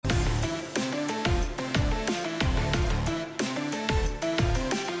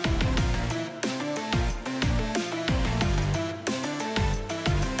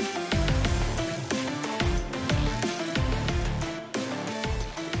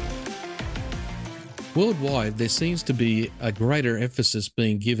Worldwide, there seems to be a greater emphasis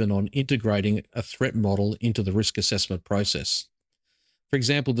being given on integrating a threat model into the risk assessment process. For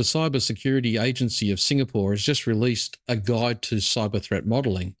example, the Cybersecurity Agency of Singapore has just released a guide to cyber threat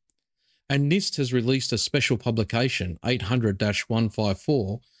modelling, and NIST has released a special publication,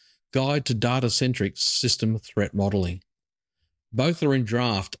 800-154, Guide to Data-Centric System Threat Modelling. Both are in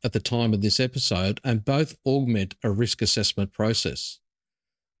draft at the time of this episode, and both augment a risk assessment process.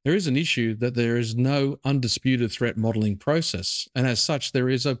 There is an issue that there is no undisputed threat modelling process, and as such, there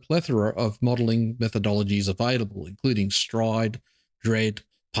is a plethora of modelling methodologies available, including STRIDE, DREAD,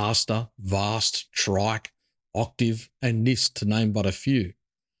 PASTA, VAST, TRIKE, Octave, and NIST, to name but a few.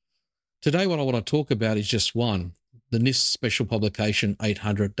 Today, what I want to talk about is just one, the NIST Special Publication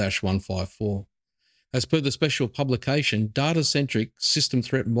 800-154. As per the special publication, data-centric system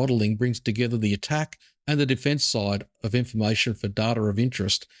threat modelling brings together the attack and the defence side of information for data of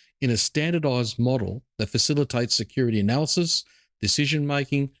interest in a standardised model that facilitates security analysis,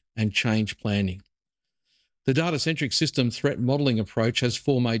 decision-making, and change planning. The data-centric system threat modelling approach has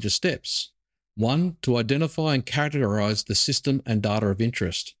four major steps. 1, to identify and characterise the system and data of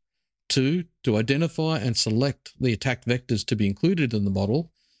interest. 2, to identify and select the attack vectors to be included in the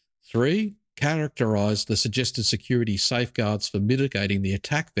model. 3, characterise the suggested security safeguards for mitigating the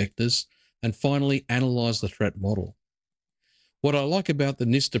attack vectors. And finally, analyse the threat model. What I like about the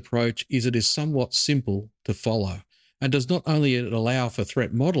NIST approach is it is somewhat simple to follow and does not only allow for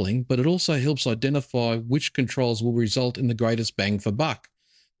threat modelling, but it also helps identify which controls will result in the greatest bang for buck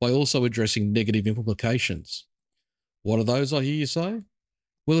by also addressing negative implications. What are those, I hear you say?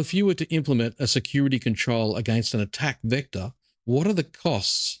 Well, if you were to implement a security control against an attack vector, what are the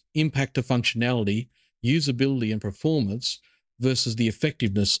costs, impact to functionality, usability and performance versus the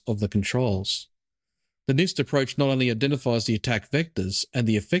effectiveness of the controls? The NIST approach not only identifies the attack vectors and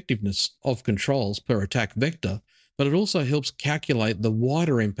the effectiveness of controls per attack vector, but it also helps calculate the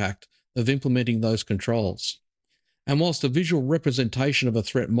wider impact of implementing those controls. And whilst a visual representation of a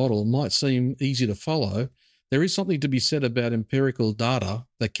threat model might seem easy to follow, there is something to be said about empirical data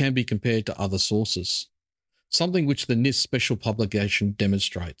that can be compared to other sources, something which the NIST special publication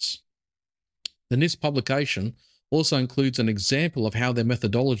demonstrates. The NIST publication also includes an example of how their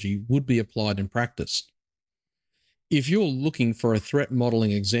methodology would be applied in practice. If you're looking for a threat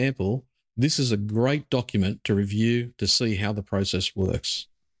modelling example, this is a great document to review to see how the process works.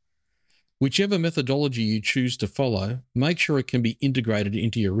 Whichever methodology you choose to follow, make sure it can be integrated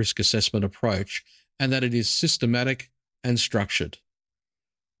into your risk assessment approach and that it is systematic and structured.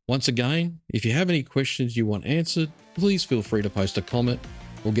 Once again, if you have any questions you want answered, please feel free to post a comment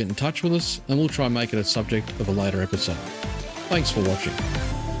or get in touch with us and we'll try and make it a subject of a later episode. Thanks for watching.